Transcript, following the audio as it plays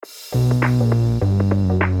Right,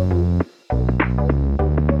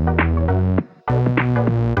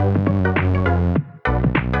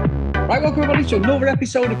 welcome everybody to another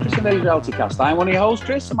episode of Chris and Dave's Reality Cast. I'm one of your hosts,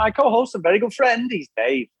 Chris, and my co-host and very good friend, he's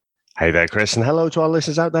Dave. Hey there, Chris, and hello to our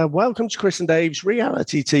listeners out there. Welcome to Chris and Dave's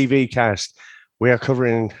Reality TV Cast. We are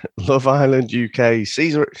covering Love Island UK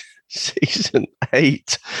season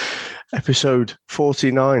 8, episode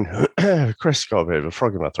 49. Chris got a bit of a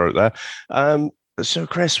frog in my throat there. So,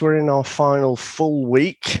 Chris, we're in our final full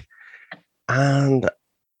week, and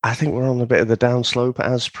I think we're on a bit of the downslope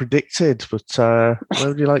as predicted. But where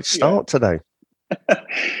would you like to start today?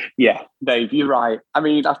 Yeah, Dave, you're right. I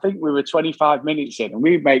mean, I think we were 25 minutes in and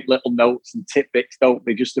we make little notes and tidbits, don't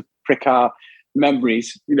we, just to prick our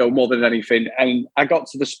memories, more than anything. And I got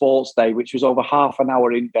to the sports day, which was over half an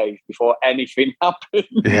hour in, Dave, before anything happened.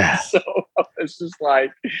 Yeah. So it's just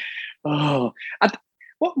like,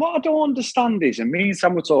 what I don't understand is, and me and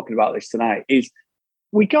Sam were talking about this tonight, is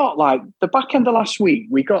we got like the back end of last week,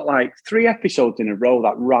 we got like 3 episodes in a row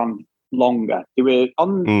that ran longer. They were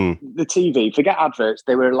on the TV, forget adverts,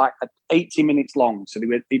 they were like 80 minutes long. So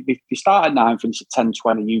they start at 9, finish at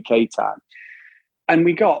 10:20 UK time. And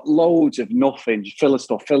we got loads of nothing, filler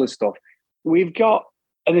stuff. We've got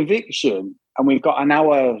an eviction and we've got an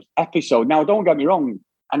hour episode. Now, don't get me wrong,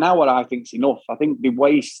 an hour I think is enough. I think they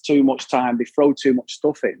waste too much time, they throw too much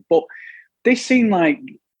stuff in. But this seemed like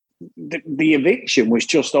the eviction was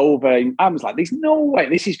just over. And I was like, there's no way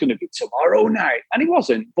this is going to be tomorrow night. And it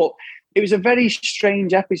wasn't. But it was a very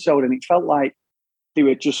strange episode and it felt like they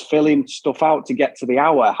were just filling stuff out to get to the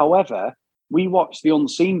hour. However, we watched the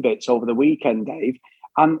unseen bits over the weekend, Dave,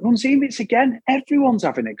 and unseen bits again, everyone's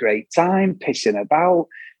having a great time, pissing about,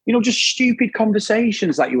 just stupid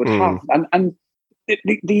conversations that you would have. And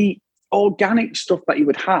the organic stuff that you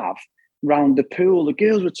would have around the pool, the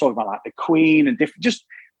girls were talking about like the Queen and different, just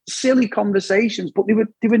silly conversations, but they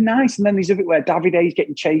were nice. And then there's a bit where Davide's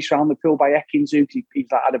getting chased around the pool by Ekinzu because he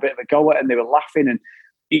had a bit of a go at it and they were laughing, and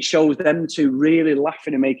it shows them two really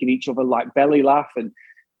laughing and making each other like belly laugh. And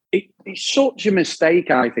it's such a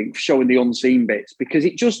mistake, I think, showing the unseen bits, because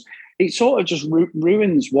it sort of just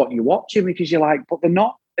ruins what you're watching, because you're like, but they're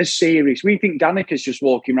not as serious. We think Danica's just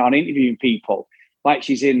walking around interviewing people like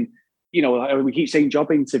she's in, we keep saying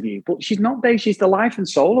job interview, but she's not there. She's the life and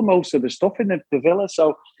soul of most of the stuff in the villa.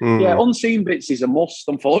 So, yeah, unseen bits is a must,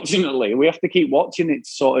 unfortunately. We have to keep watching it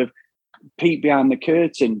to sort of peek behind the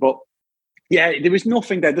curtain. But, yeah, there was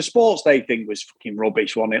nothing there. The sports day thing was fucking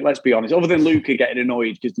rubbish, wasn't it? Let's be honest. Other than Luca getting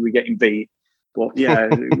annoyed because we were getting beat. But, yeah,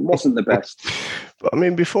 it wasn't the best. But, I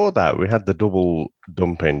mean, before that, we had the double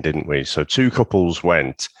dumping, didn't we? So 2 couples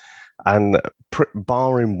went, and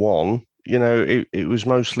barring one, it was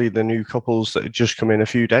mostly the new couples that had just come in a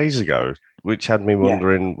few days ago, which had me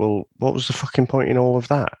wondering, well, what was the fucking point in all of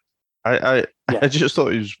that? I just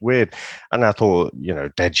thought it was weird. And I thought,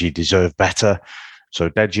 Deji deserved better.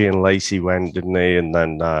 So Deji and Lacey went, didn't they? And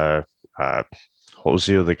then what was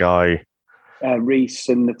the other guy? Reese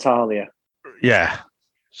and Natalia. Yeah.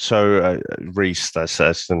 So Reese, that's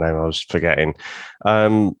the name I was forgetting.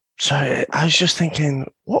 So I was just thinking,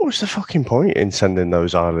 what was the fucking point in sending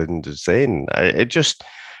those islanders in? I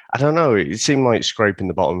don't know. It seemed like scraping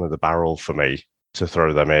the bottom of the barrel for me to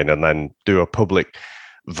throw them in and then do a public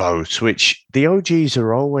vote, which the OGs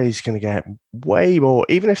are always going to get way more,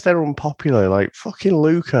 even if they're unpopular, like fucking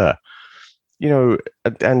Luca, and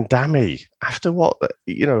Dami, after what,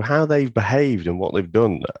 how they've behaved and what they've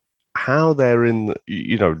done, how they're in,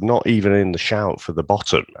 not even in the shout for the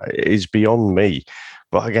bottom is beyond me.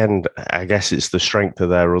 But again, I guess it's the strength of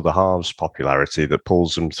their other halves' popularity that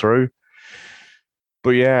pulls them through. But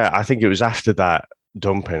yeah, I think it was after that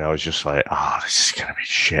dumping, I was just like, this is going to be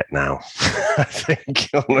shit now. I think,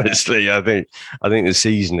 honestly, I think the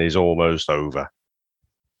season is almost over.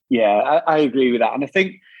 Yeah, I agree with that. And I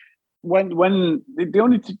think when the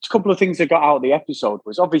only couple of things that got out of the episode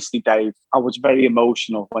was, obviously, Dave, I was very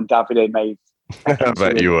emotional when Davide made I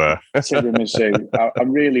bet you were. I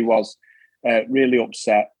really was. Really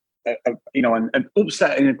upset, and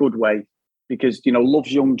upset in a good way, because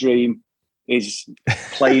Love's Young Dream is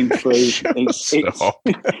playing through. You're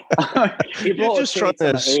just trying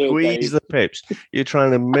to squeeze the pips. You're trying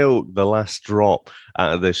to milk the last drop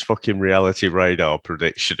out of this fucking reality radar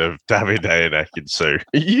prediction of Davide and Ekin-Su.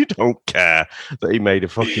 You don't care that he made a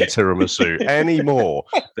fucking tiramisu any more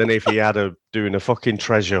than if he had doing a fucking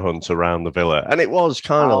treasure hunt around the villa. And it was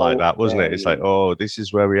kind of like that, wasn't it? It's like, this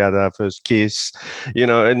is where we had our first kiss,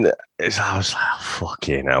 and I was like,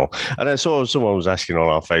 fucking hell. And I saw someone was asking on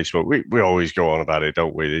our Facebook, we always always go on about it,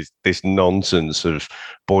 don't we? This nonsense of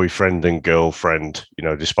boyfriend and girlfriend,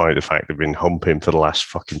 despite the fact they've been humping for the last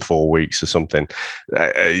fucking 4 weeks or something.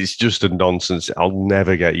 It's just a nonsense. I'll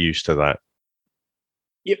never get used to that.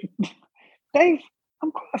 Yeah. Dave,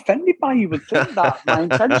 I'm quite offended by you would think that my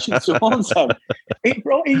intention towards him. I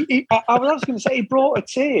was going to say, it brought a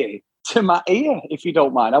tear to my ear, if you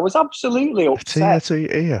don't mind. I was absolutely upset. A tear to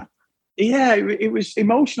your ear? Yeah, it was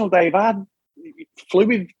emotional, Dave. I had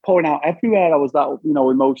fluid pouring out everywhere. I was that,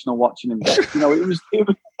 emotional watching him. It was.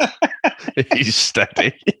 He's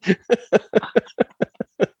steady.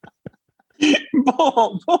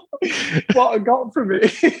 but what I got from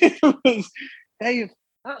it was, Dave,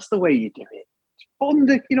 that's the way you do it.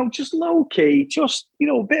 Just low key, just,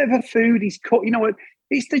 a bit of a food he's cut,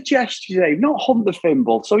 it's the gesture, Dave, not hunt the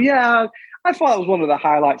thimble. So, yeah, I thought it was one of the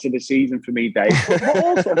highlights of the season for me, Dave.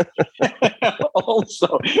 But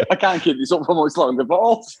also, I can't keep this up for much longer, but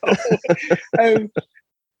also,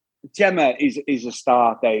 Gemma is a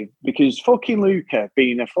star, Dave, because fucking Luca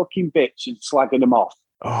being a fucking bitch and slagging him off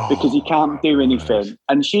because he can't do anything. Nice.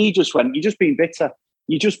 And she just went, you're just being bitter.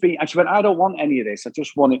 And she went, I don't want any of this. I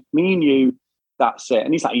just want it, me and you. That's it.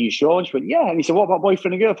 And he's like, are you sure? And she went, yeah. And he said, what about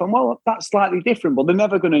boyfriend and girlfriend? Well, that's slightly different, but they're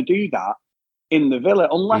never going to do that in the Villa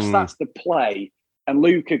unless that's the play. And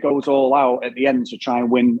Luca goes all out at the end to try and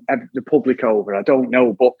win the public over. I don't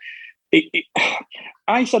know. But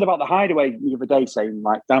I said about the Hideaway the other day, saying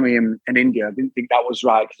like Dami and India, I didn't think that was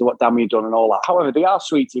right because of what Dami had done and all that. However, they are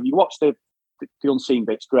sweet. If you watch the unseen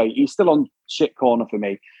bits, great. He's still on shit corner for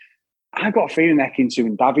me. I got a feeling Ekinsu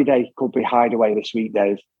and Davide could be Hideaway this week,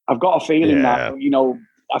 Dave. I've got a feeling that,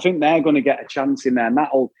 I think they're going to get a chance in there and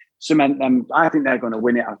that'll cement them. I think they're going to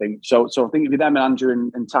win it, I think. So I think it'll be them and Andrew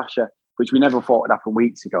and Tasha, which we never thought would happen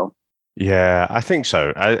weeks ago. Yeah, I think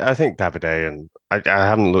so. I think Davide and I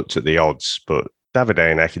haven't looked at the odds, but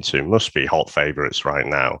Davide and Ekinsu must be hot favourites right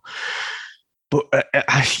now. But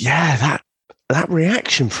that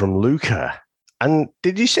reaction from Luca. And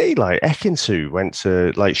did you see, like, Ekinsu went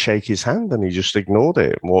to, like, shake his hand and he just ignored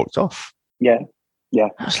it and walked off? Yeah. I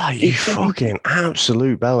was like, you fucking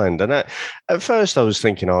absolute bellend. And at first I was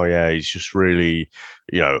thinking, oh, yeah, he's just really,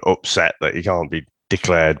 upset that he can't be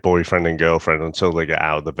declared boyfriend and girlfriend until they get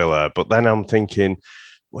out of the Villa. But then I'm thinking,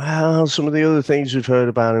 well, some of the other things we've heard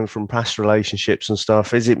about him from past relationships and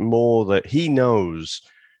stuff, is it more that he knows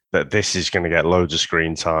that this is going to get loads of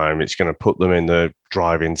screen time? It's going to put them in the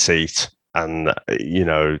driving seat. And,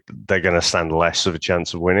 they're going to stand less of a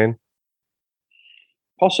chance of winning?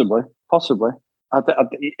 Possibly.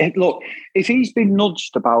 Look, if he's been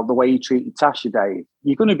nudged about the way he treated Tasha, Dave,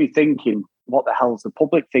 you're going to be thinking, what the hell's the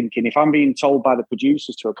public thinking? If I'm being told by the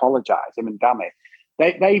producers to apologise, him and Dami,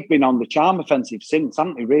 they've been on the charm offensive since,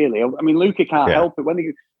 haven't they, really? I mean, Luca can't help it. When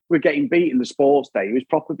they were getting beat in the sports day, he was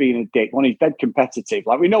proper being a dick. When he's dead competitive,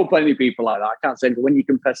 like we know plenty of people like that. I can't say, but when you're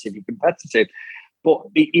competitive, you're competitive. But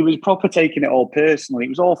he was proper taking it all personally. It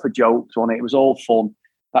was all for jokes, wasn't it? It was all fun.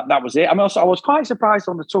 That was it. I mean, also, I was quite surprised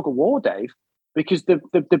on the tug of war, Dave, because the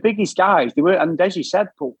biggest guys, they were, and as you said,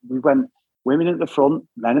 but we went women at the front,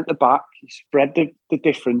 men at the back, spread the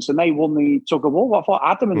difference, and they won the tug of war. I thought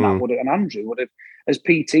Adam and that would have, and Andrew would have, as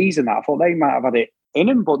PTs and that, I thought they might have had it in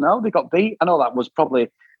them, but no, they got beat. I know that was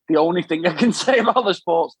probably the only thing I can say about the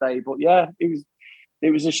sports day, but yeah, it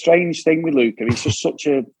was a strange thing with Luca. He's just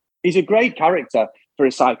he's a great character for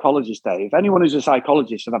a psychologist, Dave. Anyone who's a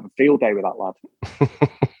psychologist should have a field day with that lad.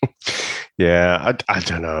 Yeah, I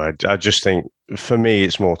don't know. I just think, for me,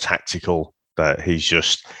 it's more tactical that he's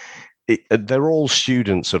just... they're all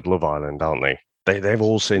students of Love Island, aren't they? They've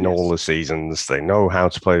all seen all the seasons. They know how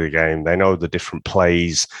to play the game. They know the different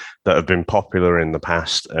plays that have been popular in the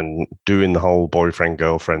past, and doing the whole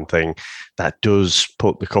boyfriend-girlfriend thing, that does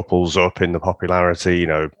put the couples up in the popularity.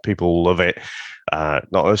 People love it.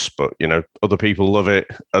 Not us, but, other people love it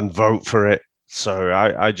and vote for it. So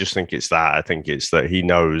I just think it's that. I think it's that he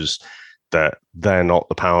knows that they're not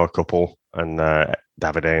the power couple, and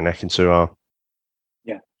Davide and Ekinsu are.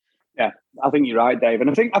 Yeah, I think you're right, Dave. And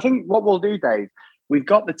I think what we'll do, Dave, we've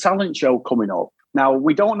got the talent show coming up. Now,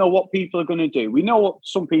 we don't know what people are going to do. We know what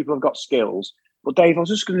some people have got skills. But, Dave, I was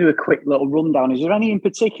just going to do a quick little rundown. Is there any in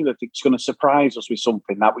particular that's going to surprise us with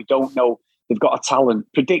something that we don't know they've got a talent?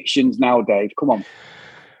 Predictions now, Dave. Come on.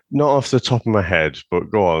 Not off the top of my head, but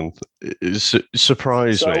go on.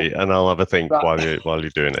 Surprise me, and I'll have a think while you're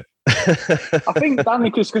doing it. I think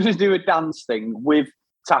Danica's going to do a dance thing with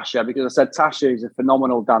Tasha, because I said Tasha is a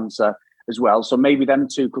phenomenal dancer as well. So maybe them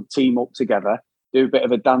two could team up together, do a bit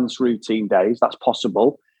of a dance routine, Dave. That's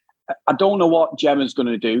possible. I don't know what Gemma's going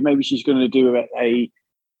to do. Maybe she's going to do a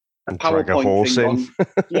PowerPoint thing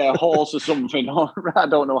on, a horse or something. I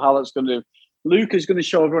don't know how that's going to Luca's going to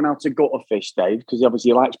show everyone how to gut a fish, Dave, because obviously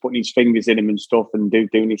he likes putting his fingers in him and stuff and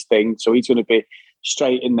doing his thing. So he's going to be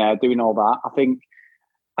straight in there doing all that. I think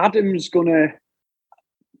Adam and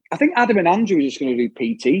Andrew are just going to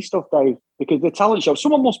do PT stuff, Dave, because the talent show,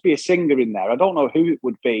 someone must be a singer in there. I don't know who it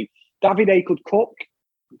would be. Davide could cook.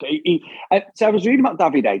 So I was reading about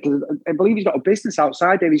Davide because I believe he's got a business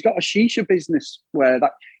outside there. He's got a shisha business where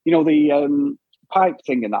that, the pipe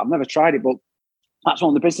thing and that. I've never tried it, but that's one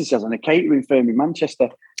of the businesses and a catering firm in Manchester.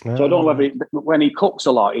 So I don't know whether when he cooks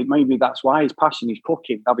a lot, maybe that's why his passion is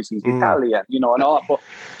cooking. Obviously, he's Italian, and all that.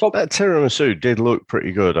 But that tiramisu did look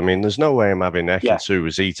pretty good. I mean, there's no way I'm having Ekin-Su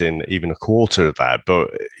was eating even a quarter of that,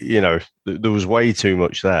 but there was way too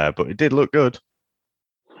much there. But it did look good.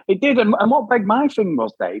 It did, and what begged my thing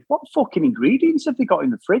was, Dave, what fucking ingredients have they got in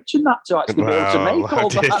the fridge and that to actually be able to make all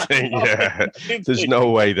that? There's no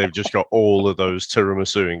way they've just got all of those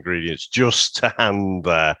tiramisu ingredients just to hand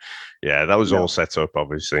there. Yeah, that was all set up,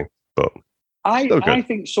 obviously, but I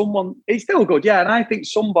think it's still good, yeah, and I think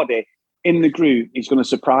somebody in the group is going to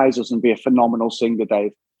surprise us and be a phenomenal singer,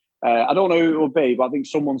 Dave. I don't know who it will be, but I think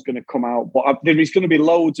someone's going to come out. But there is going to be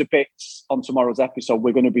loads of bits on tomorrow's episode.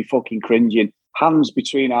 We're going to be fucking cringing, hands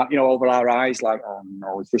between our, over our eyes, like, oh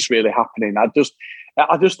no, is this really happening? I just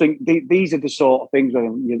think these are the sort of things where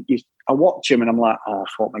I watch them and I'm like, oh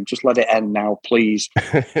fuck me, just let it end now, please.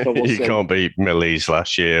 So you can't beat Millie's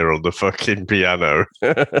last year on the fucking piano.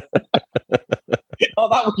 Oh,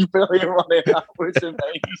 that was brilliant, wasn't it? That was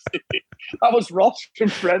amazing. That was Ross from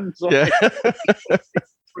Friends. Yeah.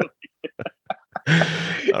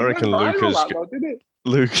 I reckon yeah,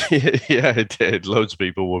 it did. Loads of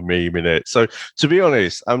people were memeing it. So, to be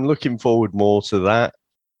honest, I'm looking forward more to that,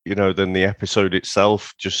 than the episode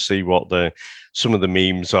itself. Just see what some of the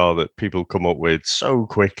memes are that people come up with so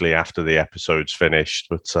quickly after the episode's finished.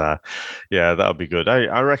 But yeah, that'll be good.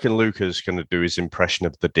 I reckon Luca's going to do his impression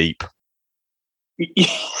of the Deep.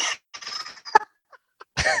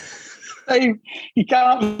 You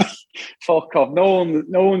can't fuck off. No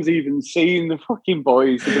one's even seen the fucking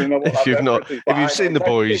boys. If you've seen the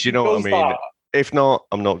boys, you know what I mean. That. If not,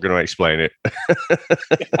 I'm not going to explain it.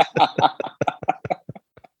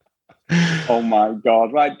 Oh my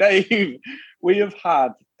god! Right, Dave. We have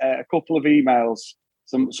had a couple of emails,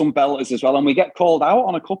 some belters as well, and we get called out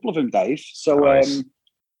on a couple of them, Dave. So nice.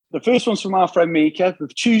 The first one's from our friend Mika. The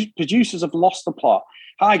producers have lost the plot.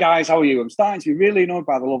 Hi guys, how are you? I'm starting to be really annoyed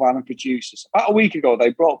by the Love Island producers. About a week ago,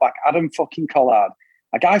 they brought back Adam fucking Collard,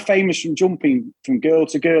 a guy famous from jumping from girl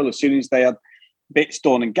to girl as soon as they had bits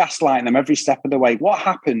done and gaslighting them every step of the way. What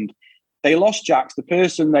happened? They lost Jax, the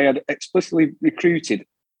person they had explicitly recruited.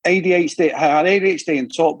 Had ADHD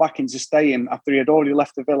and talked back into staying after he had already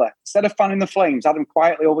left the villa. Instead of fanning the flames, Adam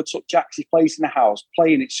quietly overtook Jax's place in the house,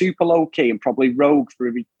 playing it super low key and probably rogue for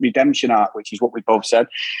a redemption arc, which is what we both said.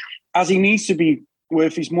 As he needs to be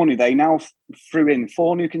worth his money, they now threw in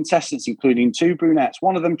 4 new contestants, including 2 brunettes.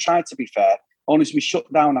 One of them tried to be fair, only to be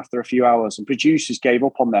shut down after a few hours, and producers gave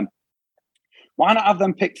up on them. Why not have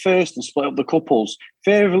them pick first and split up the couples?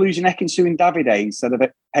 Fear of losing Ekin-Su and Davide instead of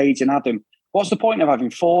Paige and Adam. What's the point of having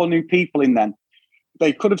 4 new people in then?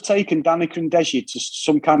 They could have taken Danica and Deji to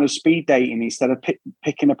some kind of speed dating instead of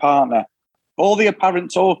picking a partner. All the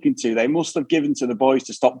apparent talking to, they must have given to the boys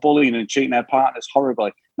to stop bullying and treating their partners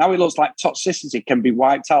horribly. Now it looks like toxicity can be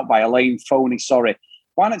wiped out by a lame, phony sorry.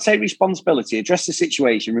 Why not take responsibility, address the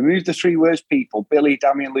situation, remove the 3 worst people, Billy,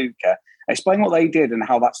 Dami and Luca, explain what they did and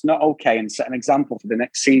how that's not okay and set an example for the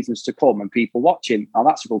next seasons to come and people watching. Now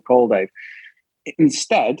that's a good call, Dave.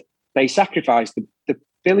 Instead, they sacrificed the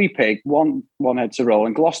Billy pig, one head to roll,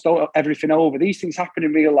 and glossed everything over. These things happen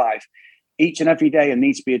in real life each and every day and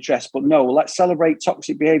need to be addressed. But no, let's celebrate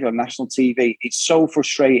toxic behaviour on national TV. It's so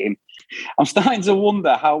frustrating. I'm starting to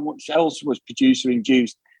wonder how much else was producer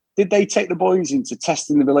induced. Did they take the boys into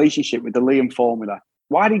testing the relationship with the Liam formula?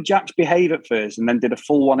 Why did Jax behave at first and then did a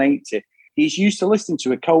full 180? He's used to listening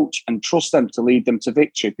to a coach and trust them to lead them to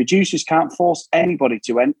victory. Producers can't force anybody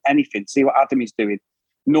to anything. See what Adam is doing.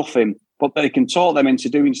 Nothing, but they can talk them into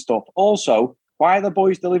doing stuff. Also, why are the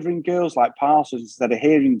boys delivering girls like parcels instead of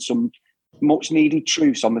hearing some much needed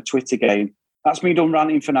truths on the Twitter game? That's me done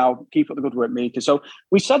ranting for now. Keep up the good work, Mika. So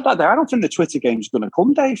we said that there. I don't think the Twitter game's going to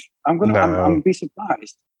come, Dave. I'm going to be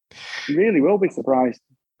surprised. I really will be surprised.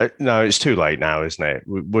 No, it's too late now, isn't it?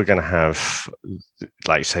 We're going to have,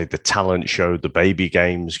 like say, the talent show, the baby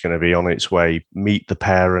game's going to be on its way. Meet the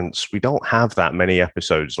parents. We don't have that many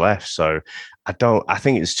episodes left, so I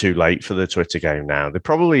think it's too late for the Twitter game now. They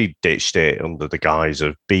probably ditched it under the guise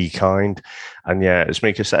of Be Kind, and yeah, as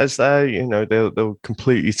Mika says there, they'll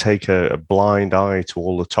completely take a blind eye to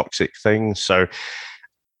all the toxic things. So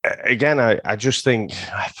again, I just think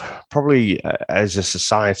probably as a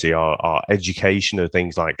society, our education of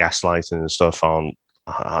things like gaslighting and stuff aren't,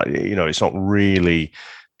 it's not really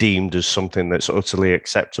deemed as something that's utterly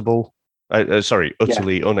acceptable.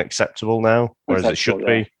 Utterly unacceptable now, whereas it should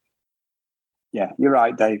be. Yeah, you're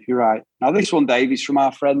right, Dave. You're right. Now, this one, Dave, is from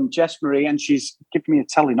our friend Jess Marie, and she's giving me a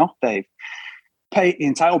telling off, Dave.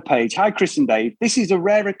 Entitled Paige. Hi, Chris and Dave. This is a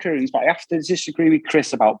rare occurrence, but I have to disagree with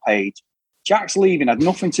Chris about Paige. Jack's leaving had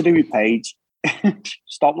nothing to do with Paige.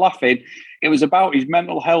 Stop laughing. It was about his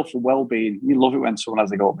mental health and well-being. You love it when someone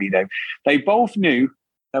has a go at me, Dave. They both knew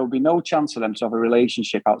there would be no chance for them to have a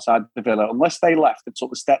relationship outside the villa unless they left and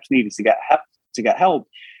took the steps needed to get help.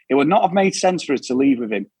 It would not have made sense for her to leave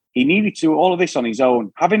with him. He needed to do all of this on his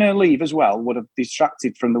own. Having her leave as well would have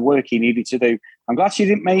distracted from the work he needed to do. I'm glad she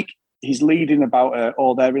didn't make his leading about her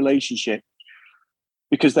or their relationship,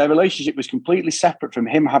 because their relationship was completely separate from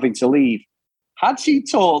him having to leave. Had she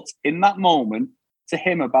talked in that moment to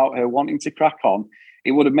him about her wanting to crack on,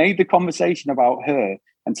 it would have made the conversation about her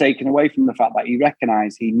and taken away from the fact that he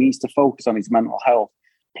recognised he needs to focus on his mental health.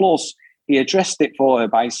 Plus, he addressed it for her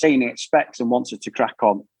by saying he expects and wants her to crack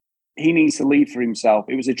on. He needs to leave for himself.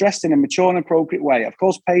 It was addressed in a mature and appropriate way. Of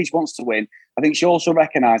course, Paige wants to win. I think she also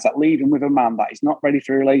recognised that leaving with a man that is not ready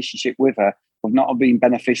for a relationship with her would not have been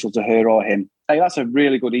beneficial to her or him. Hey, that's a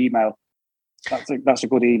really good email. That's a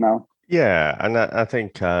good email. Yeah, and I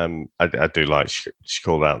think I do like she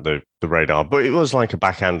called out the radar, but it was like a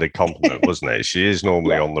backhanded compliment, wasn't it? She is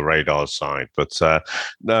normally on the radar side, but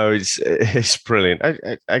no, it's brilliant.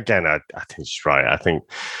 Again, I think she's right. I think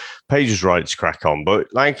Paige is right to crack on, but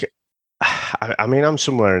like, I mean, I'm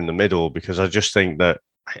somewhere in the middle because I just think that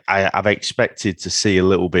I've expected to see a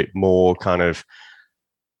little bit more kind of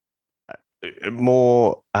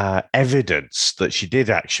more evidence that she did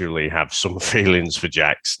actually have some feelings for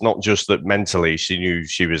Jax, not just that mentally she knew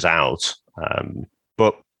she was out.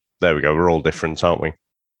 But there we go. We're all different, aren't we?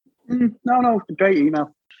 No, great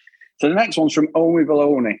email. So the next one's from Omi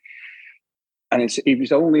Baloney, and it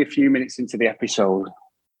was only a few minutes into the episode.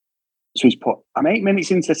 So he's put, I'm 8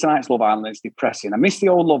 minutes into tonight's Love Island. It's depressing. I miss the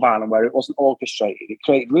old Love Island where it wasn't orchestrated. It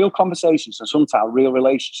created real conversations and sometimes real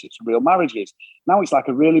relationships and real marriages. Now it's like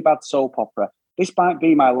a really bad soap opera. This might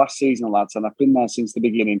be my last season, lads, and I've been there since the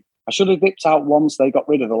beginning. I should have dipped out once they got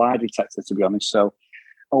rid of the lie detector, to be honest. So,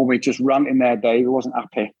 we just ranting there, Dave. He wasn't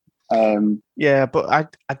happy. Yeah, but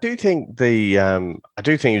I do think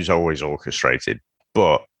it was always orchestrated,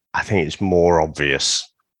 but I think it's more obvious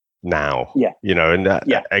now. Yeah, and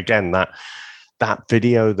again, that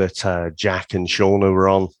video that Jack and Shauna were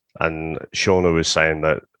on, and Shauna was saying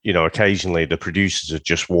that occasionally the producers would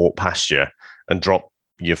just walk past you and drop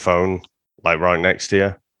your phone like right next to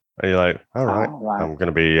you, and you're like, all right. I'm going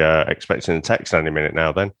to be expecting a text any minute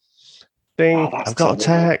now. Then, ding! I've got a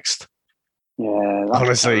text. Yeah,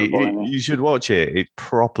 honestly, you should watch it. It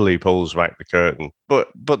properly pulls back the curtain,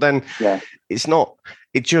 but then it's not.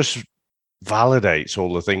 It just validates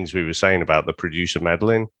all the things we were saying about the producer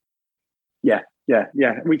meddling. Yeah,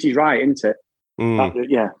 which is right, isn't it?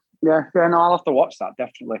 Yeah. No, I'll have to watch that,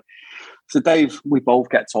 definitely. So, Dave, we both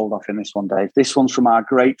get told off in this one, Dave. This one's from our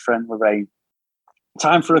great friend, Lorraine.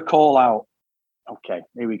 Time for a call out. Okay,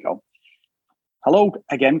 here we go. Hello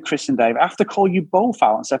again, Chris and Dave. I have to call you both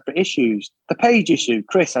out on separate issues. The Paige issue.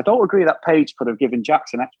 Chris, I don't agree that Paige could have given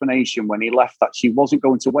Jax an explanation when he left that she wasn't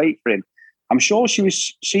going to wait for him. I'm sure she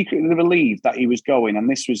was secretly relieved that he was going, and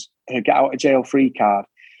this was her get out of jail free card.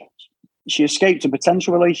 She escaped a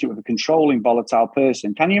potential relationship with a controlling, volatile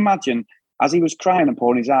person. Can you imagine, as he was crying and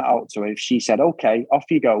pouring his heart out to her, if she said, okay, off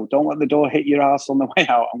you go. Don't let the door hit your ass on the way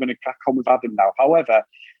out. I'm going to crack on with Adam now. However,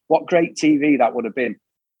 what great TV that would have been.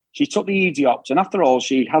 She took the easy option. After all,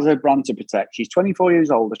 she has her brand to protect. She's 24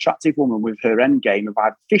 years old, attractive woman with her end game of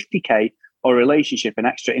either 50K or a relationship and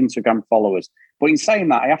extra Instagram followers. But in saying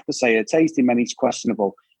that, I have to say her taste in many is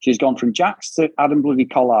questionable. She's gone from Jax to Adam bloody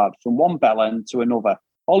Collard, from one bellend to another.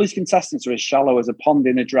 All these contestants are as shallow as a pond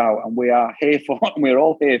in a drought, and we're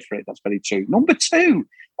all here for it. That's very true. Number two,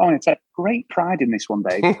 I want to take great pride in this one,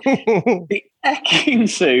 Dave. The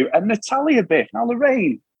Ekin-Su and Natalia Biff. Now,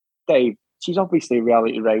 Lorraine, Dave, she's obviously a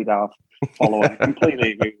Reality Radar follower.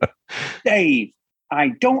 Completely agree. Dave, I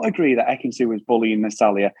don't agree that Ekin-Su was bullying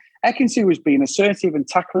Natalia. Ekin-Su was being assertive and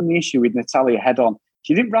tackling the issue with Natalia head on.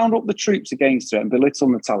 She didn't round up the troops against her and belittle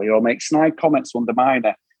Natalia or make snide comments to undermine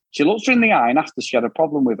her. She looked her in the eye and asked her if she had a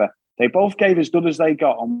problem with her. They both gave as good as they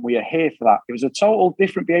got, and we are here for that. It was a total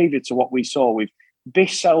different behaviour to what we saw with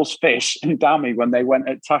Bish Sells Fish and Dami when they went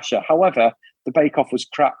at Tasha. However, the bake-off was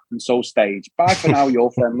crap and so staged. Bye for now,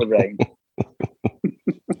 your friend Lorraine.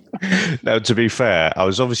 Now, to be fair, I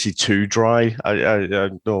was obviously too dry. I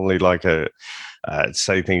normally like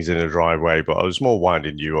say things in a dry way, but I was more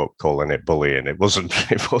winding you up, calling it bullying. It wasn't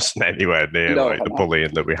anywhere near the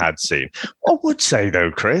bullying that we had seen. I would say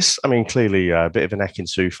though, Chris, I mean, clearly a bit of an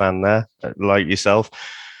Ekin-Su fan there, like yourself.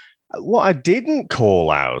 What I didn't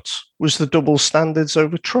call out was the double standards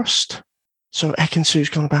over trust. So Ekin-Su's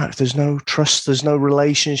gone about, there's no trust, there's no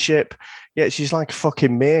relationship. Yet she's like a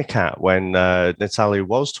fucking meerkat when Natalya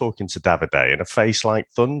was talking to Davide in a face like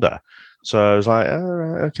thunder. So I was like, all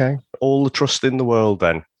right, okay. All the trust in the world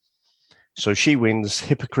then. So she wins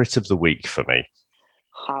Hypocrite of the Week for me.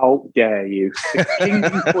 How dare you? The king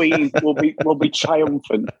and queen will be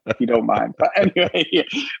triumphant, if you don't mind. But anyway.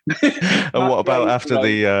 And what about after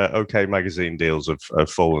the OK Magazine deals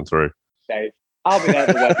have fallen through? Dave, I'll be there at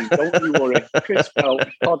the wedding. Don't you worry. Chris Phelps,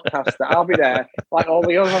 podcaster, I'll be there. Like all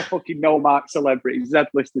the other fucking no-mark celebrities,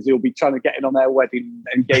 Z-listers who'll be trying to get in on their wedding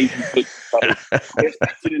engagement pictures. So I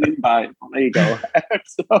expected an invite. There you go.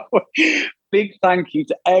 So, big thank you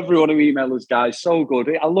to everyone who emailed us, guys. So good.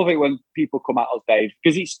 I love it when people come at us, Dave,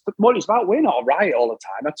 because it's about we're not right all the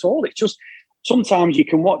time at all. It's just sometimes you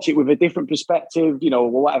can watch it with a different perspective, or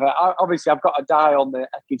whatever. Obviously, I've got to die on the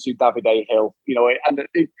Ekin-Su Davide hill, and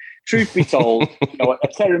truth be told, a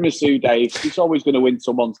tiramisu, Dave, it's always going to win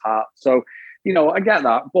someone's heart. So, I get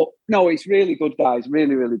that. But no, it's really good, guys.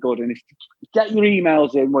 Really, really good. And if you get your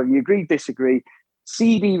emails in, whether you agree, disagree,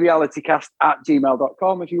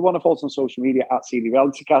 cdrealitycast@gmail.com. If you want to follow us on social media,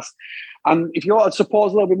 @cdrealitycast. And if you want to support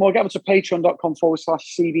us a little bit more, get us to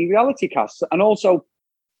patreon.com/cdrealitycast. And also,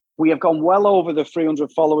 we have gone well over the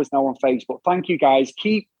 300 followers now on Facebook. Thank you, guys.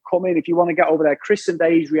 Keep coming. If you want to get over there, Chris and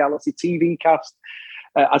Dave's Reality TV Cast.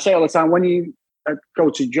 I say all the time, when you go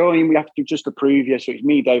to join, we have to just approve you. So it's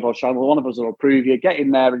me, Dave, or Sean. One of us will approve you. Get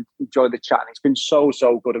in there and enjoy the chat. And it's been so,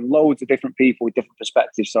 so good. And loads of different people with different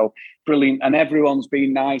perspectives. So brilliant. And everyone's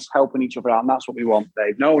been nice, helping each other out. And that's what we want,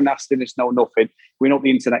 Dave. No nastiness, no nothing. We know the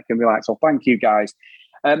internet can be like. So thank you, guys.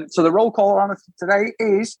 So the roll call on today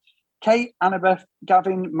is Kate, Annabeth,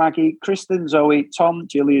 Gavin, Maggie, Kristen, Zoe, Tom,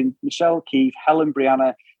 Gillian, Michelle, Keith, Helen,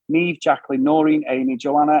 Brianna, Neve, Jacqueline, Noreen, Amy,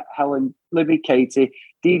 Joanna, Helen, Libby, Katie,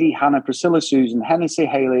 Dee Dee, Hannah, Priscilla, Susan, Hennessy,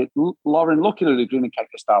 Haley, Lauren, Lucky Lily Green, and Kate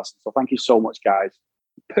Starson. So thank you so much, guys.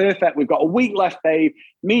 Perfect. We've got a week left, Dave.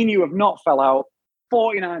 Me and you have not fell out.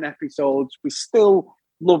 49 episodes. We still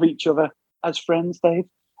love each other as friends, Dave.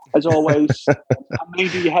 As always,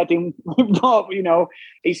 maybe you're heading, but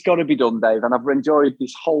it's got to be done, Dave. And I've enjoyed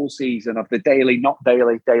this whole season of the daily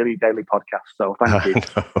podcast. So thank you.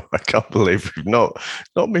 I can't believe we've not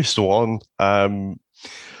missed one. I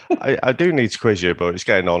do need to quiz you, but it's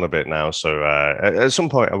getting on a bit now. So at some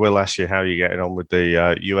point, I will ask you how you're getting on with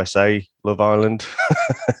the USA Love Island.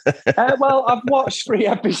 Well, I've watched 3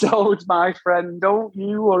 episodes, my friend. Don't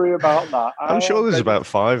you worry about that. I'm sure there's about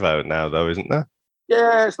 5 out now, though, isn't there?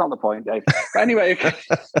 Yeah, it's not the point, Dave. But anyway.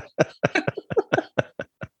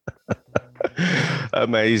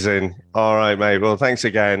 Amazing. All right, mate. Well, thanks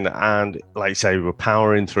again. And like I say, we're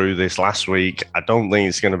powering through this last week. I don't think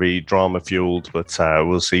it's going to be drama fueled, but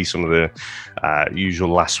we'll see some of the usual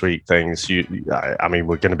last week things. I mean,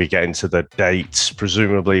 we're going to be getting to the dates,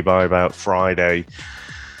 presumably by about Friday.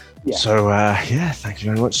 Yeah. So, thank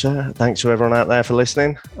you very much, sir. Thanks to everyone out there for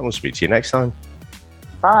listening. And we'll speak to you next time.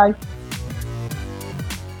 Bye.